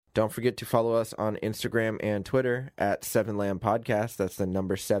Don't forget to follow us on Instagram and Twitter at 7lamb podcast. That's the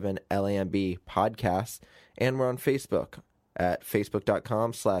number 7 LAMB podcast. And we're on Facebook at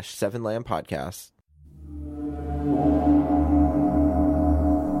facebook.com/7lamb podcast.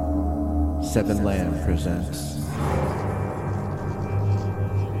 7lamb presents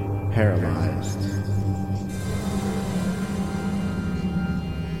Paralyzed.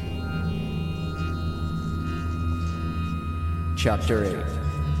 Chapter 8,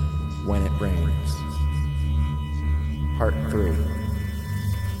 When It Rains. Part 3.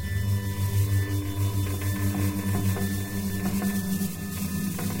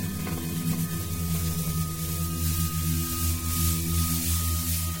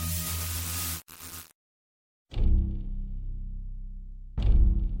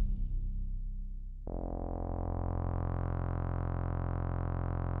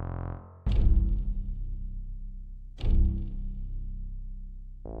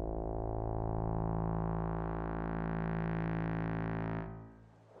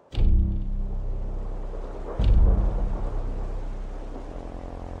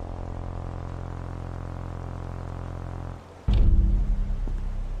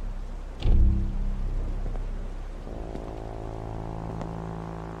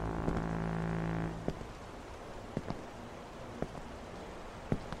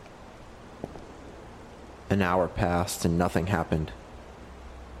 An hour passed and nothing happened.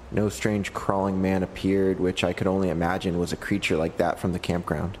 No strange crawling man appeared, which I could only imagine was a creature like that from the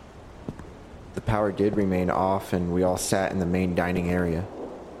campground. The power did remain off and we all sat in the main dining area.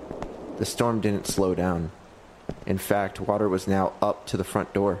 The storm didn't slow down. In fact, water was now up to the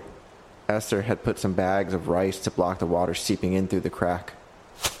front door. Esther had put some bags of rice to block the water seeping in through the crack.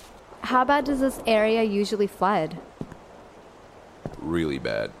 How bad does this area usually flood? Really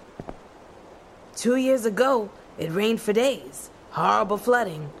bad. 2 years ago, it rained for days. Horrible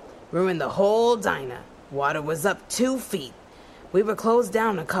flooding. Ruined the whole diner. Water was up 2 feet. We were closed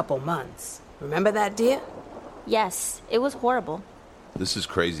down a couple months. Remember that, dear? Yes, it was horrible. This is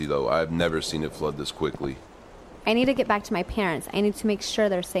crazy, though. I've never seen it flood this quickly. I need to get back to my parents. I need to make sure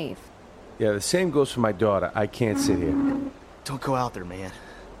they're safe. Yeah, the same goes for my daughter. I can't sit here. Don't go out there, man.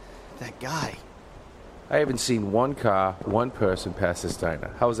 That guy. I haven't seen one car, one person pass this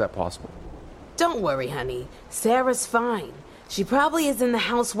diner. How is that possible? Don't worry, honey. Sarah's fine. She probably is in the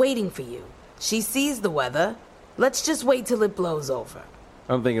house waiting for you. She sees the weather. Let's just wait till it blows over.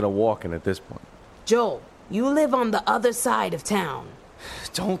 I'm thinking of walking at this point. Joel, you live on the other side of town.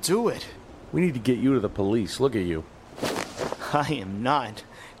 Don't do it. We need to get you to the police. Look at you. I am not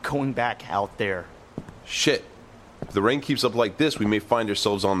going back out there. Shit. If the rain keeps up like this, we may find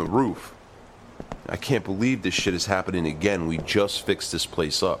ourselves on the roof. I can't believe this shit is happening again. We just fixed this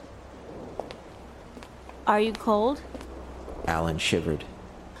place up. Are you cold? Alan shivered.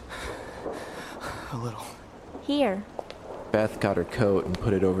 A little. Here. Beth got her coat and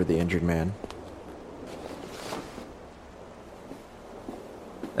put it over the injured man.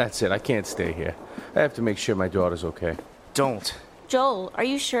 That's it. I can't stay here. I have to make sure my daughter's okay. Don't. Joel, are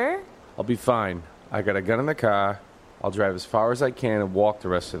you sure? I'll be fine. I got a gun in the car. I'll drive as far as I can and walk the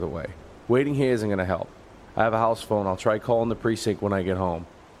rest of the way. Waiting here isn't going to help. I have a house phone. I'll try calling the precinct when I get home.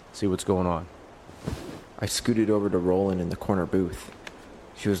 See what's going on. I scooted over to Roland in the corner booth.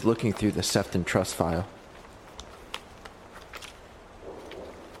 She was looking through the Sefton Trust file.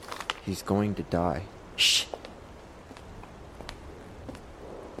 He's going to die. Shh.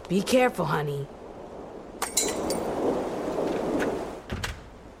 Be careful, honey.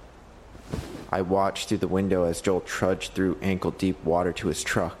 I watched through the window as Joel trudged through ankle-deep water to his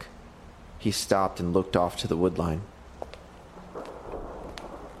truck. He stopped and looked off to the woodline.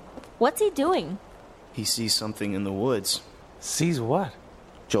 What's he doing? He sees something in the woods. Sees what?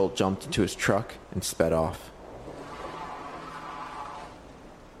 Joel jumped into his truck and sped off.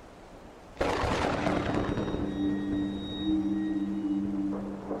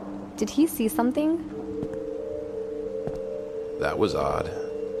 Did he see something? That was odd.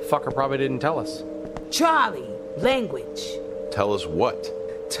 Fucker probably didn't tell us. Charlie, language. Tell us what?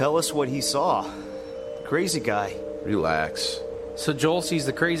 Tell us what he saw. Crazy guy. Relax. So Joel sees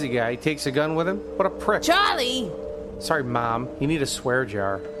the crazy guy. He takes a gun with him? What a prick. Charlie! Sorry, Mom. You need a swear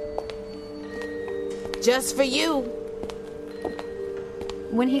jar. Just for you.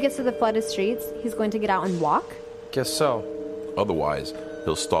 When he gets to the flooded streets, he's going to get out and walk? Guess so. Otherwise,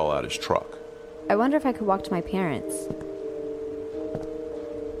 he'll stall out his truck. I wonder if I could walk to my parents.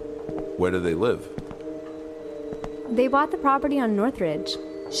 Where do they live? They bought the property on Northridge.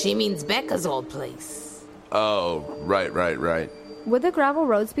 She means Becca's old place. Oh, right. Would the gravel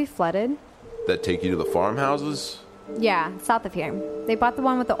roads be flooded? That take you to the farmhouses? Yeah, south of here. They bought the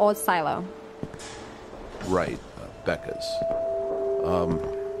one with the old silo. Right, Becca's.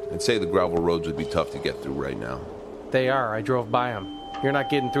 I'd say the gravel roads would be tough to get through right now. They are. I drove by them. You're not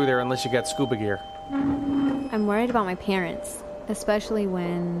getting through there unless you got scuba gear. I'm worried about my parents, especially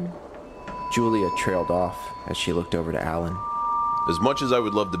when... Julia trailed off as she looked over to Alan. As much as I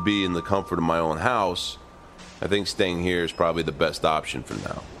would love to be in the comfort of my own house, I think staying here is probably the best option for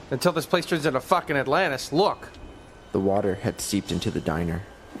now. Until this place turns into fucking Atlantis. Look. The water had seeped into the diner.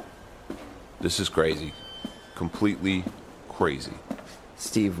 This is crazy. Completely crazy.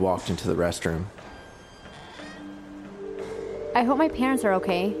 Steve walked into the restroom. I hope my parents are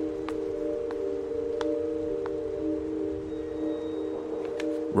okay.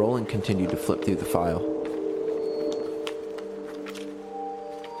 Roland continued to flip through the file.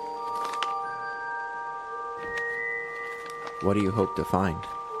 What do you hope to find?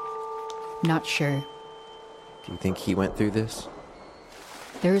 Not sure. Do you think he went through this?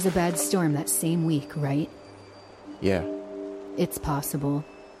 There was a bad storm that same week, right? Yeah, It's possible.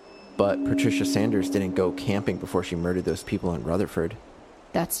 but Patricia Sanders didn't go camping before she murdered those people in Rutherford.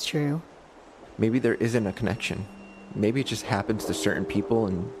 That's true. Maybe there isn't a connection. Maybe it just happens to certain people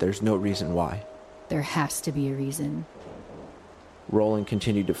and there's no reason why. There has to be a reason. Roland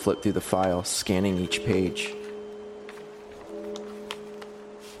continued to flip through the file, scanning each page.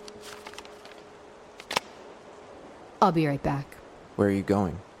 I'll be right back. Where are you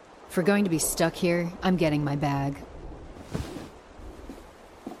going? If we're going to be stuck here, I'm getting my bag.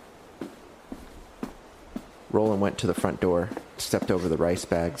 Roland went to the front door, stepped over the rice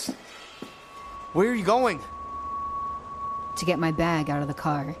bags. Where are you going? To get my bag out of the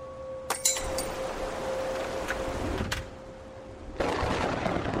car.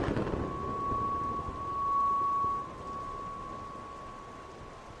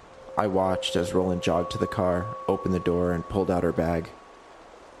 I watched as Roland jogged to the car, opened the door, and pulled out her bag.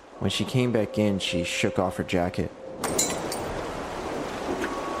 When she came back in, she shook off her jacket.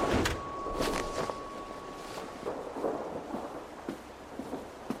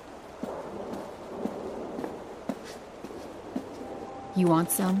 You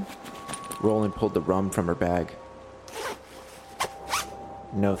want some? Roland pulled the rum from her bag.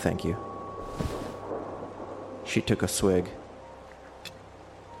 No, thank you. She took a swig.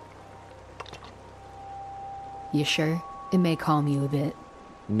 You sure? It may calm you a bit.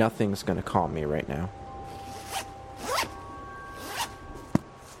 Nothing's gonna calm me right now.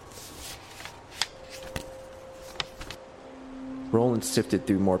 Roland sifted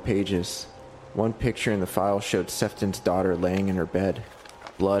through more pages. One picture in the file showed Sefton's daughter laying in her bed,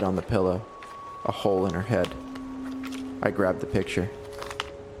 blood on the pillow, a hole in her head. I grabbed the picture.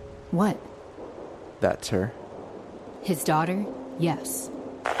 What? That's her. His daughter? Yes.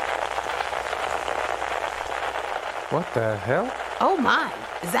 What the hell? Oh my,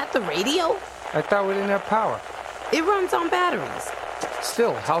 is that the radio? I thought we didn't have power. It runs on batteries.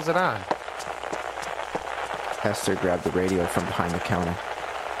 Still, how's it on? Hester grabbed the radio from behind the counter.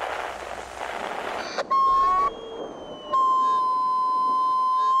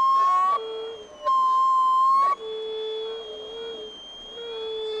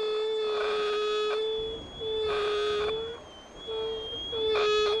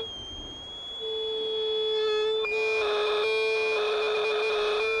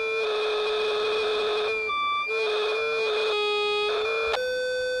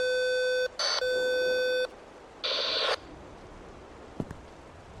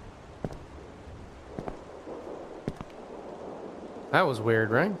 That was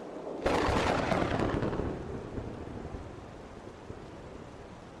weird, right?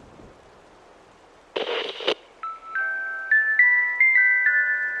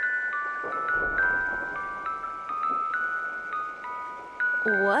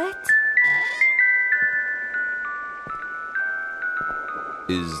 What?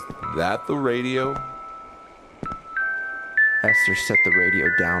 Is that the radio? Esther set the radio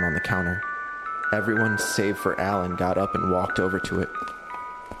down on the counter. Everyone save for Alan got up and walked over to it.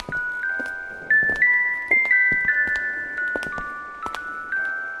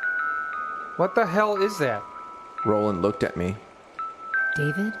 What the hell is that? Roland looked at me.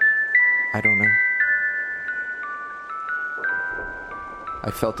 David? I don't know.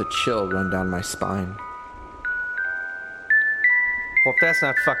 I felt a chill run down my spine. Well, if that's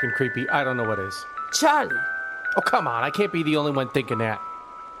not fucking creepy, I don't know what is. Charlie, Oh, come on. I can't be the only one thinking that.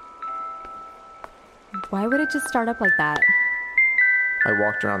 Why would it just start up like that? I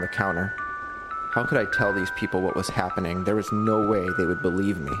walked around the counter. How could I tell these people what was happening? There was no way they would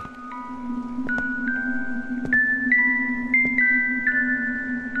believe me.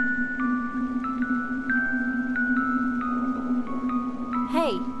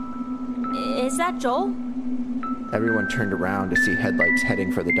 Is that Joel? Everyone turned around to see headlights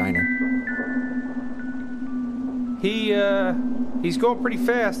heading for the diner. He's going pretty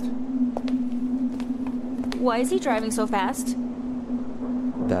fast. Why is he driving so fast?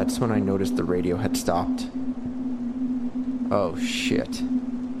 That's when I noticed the radio had stopped. Oh, shit.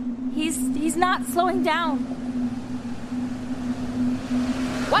 He's not slowing down.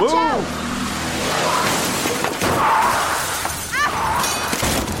 Watch Move! out!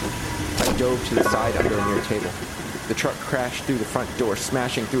 I dove to the side under a near table. The truck crashed through the front door,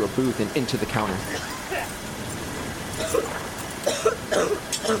 smashing through a booth and into the counter.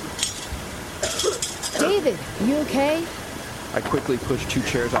 David, you okay? I quickly pushed 2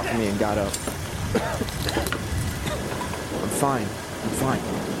 chairs off of me and got up. I'm fine.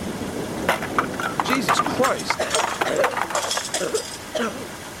 Jesus Christ!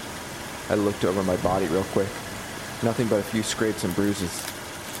 I looked over my body real quick. Nothing but a few scrapes and bruises.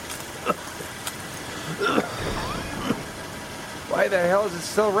 Why the hell is it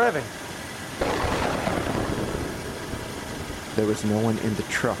still revving? There was no one in the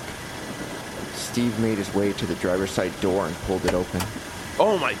truck. Steve made his way to the driver's side door and pulled it open.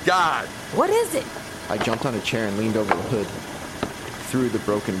 Oh my God! What is it? I jumped on a chair and leaned over the hood. Through the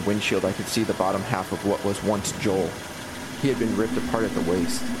broken windshield, I could see the bottom half of what was once Joel. He had been ripped apart at the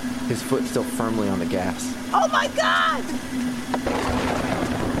waist, his foot still firmly on the gas. Oh my God!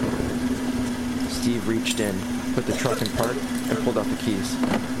 Steve reached in, put the truck in park, and pulled out the keys.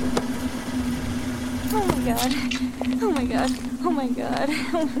 Oh my god. Oh my god. Oh my god.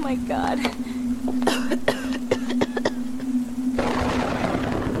 Oh my god.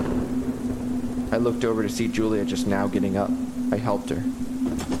 I looked over to see Julia just now getting up. I helped her.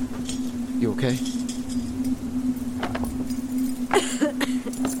 You okay?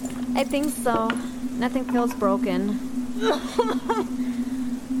 I think so. Nothing feels broken.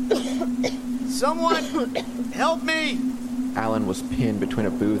 Someone help me! Alan was pinned between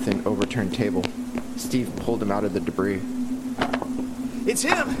a booth and overturned table. Steve pulled him out of the debris. It's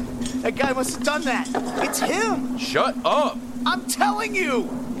him! That guy must have done that! It's him! Shut up! I'm telling you!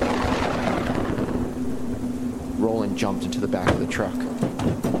 Roland jumped into the back of the truck.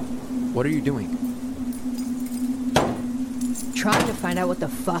 What are you doing? Trying to find out what the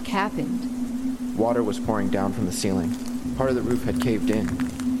fuck happened. Water was pouring down from the ceiling. Part of the roof had caved in.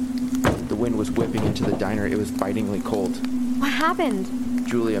 The wind was whipping into the diner. It was bitingly cold. What happened?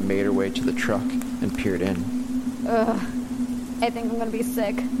 Julia made her way to the truck and peered in. Ugh. I think I'm gonna be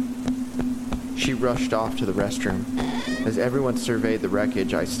sick. She rushed off to the restroom. As everyone surveyed the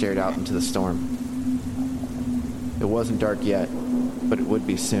wreckage, I stared out into the storm. It wasn't dark yet, but it would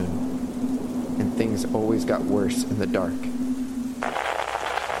be soon. And things always got worse in the dark.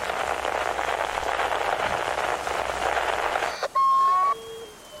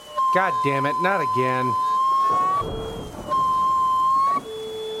 God damn it, not again.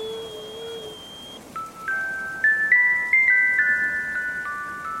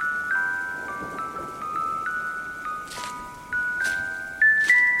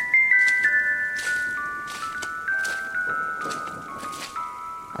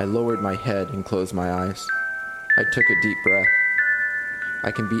 I lowered my head and closed my eyes. I took a deep breath.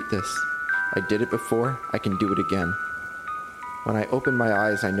 I can beat this. I did it before. I can do it again. When I opened my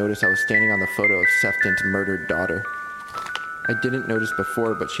eyes, I noticed I was standing on the photo of Sefton's murdered daughter. I didn't notice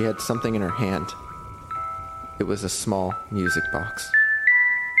before, but she had something in her hand. It was a small music box.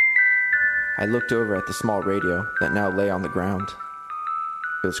 I looked over at the small radio that now lay on the ground.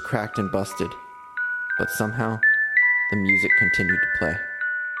 It was cracked and busted, but somehow the music continued to play.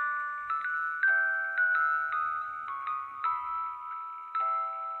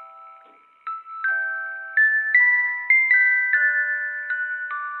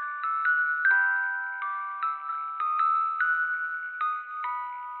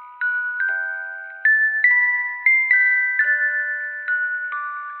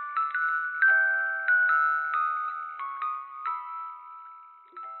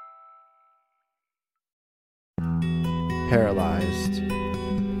 Paralyzed.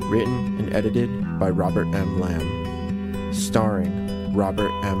 Written and edited by Robert M. Lamb. Starring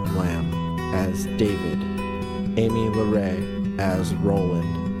Robert M. Lamb as David, Amy LeRae as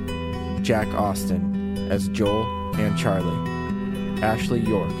Roland, Jack Austin as Joel and Charlie, Ashley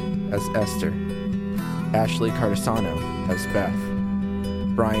York as Esther, Ashley Cardasano as Beth,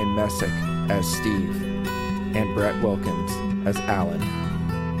 Brian Messick as Steve, and Brett Wilkins as Alan.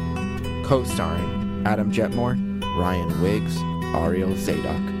 Co-starring Adam Jetmore, Ryan Wiggs, Ariel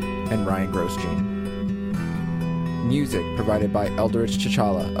Zadok, and Ryan Grosjean. Music provided by Eldritch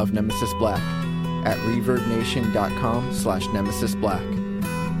T'Challa of Nemesis Black at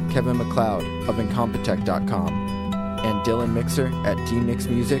ReverbNation.com/NemesisBlack. Kevin McLeod of Incompetech.com, and Dylan Mixer at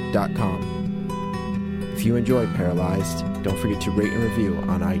dmixmusic.com. If you enjoy Paralyzed, don't forget to rate and review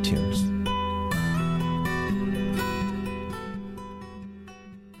on iTunes.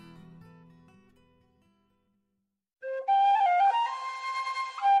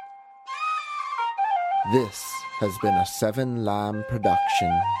 This has been a Seven Lamb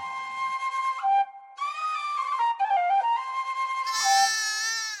production.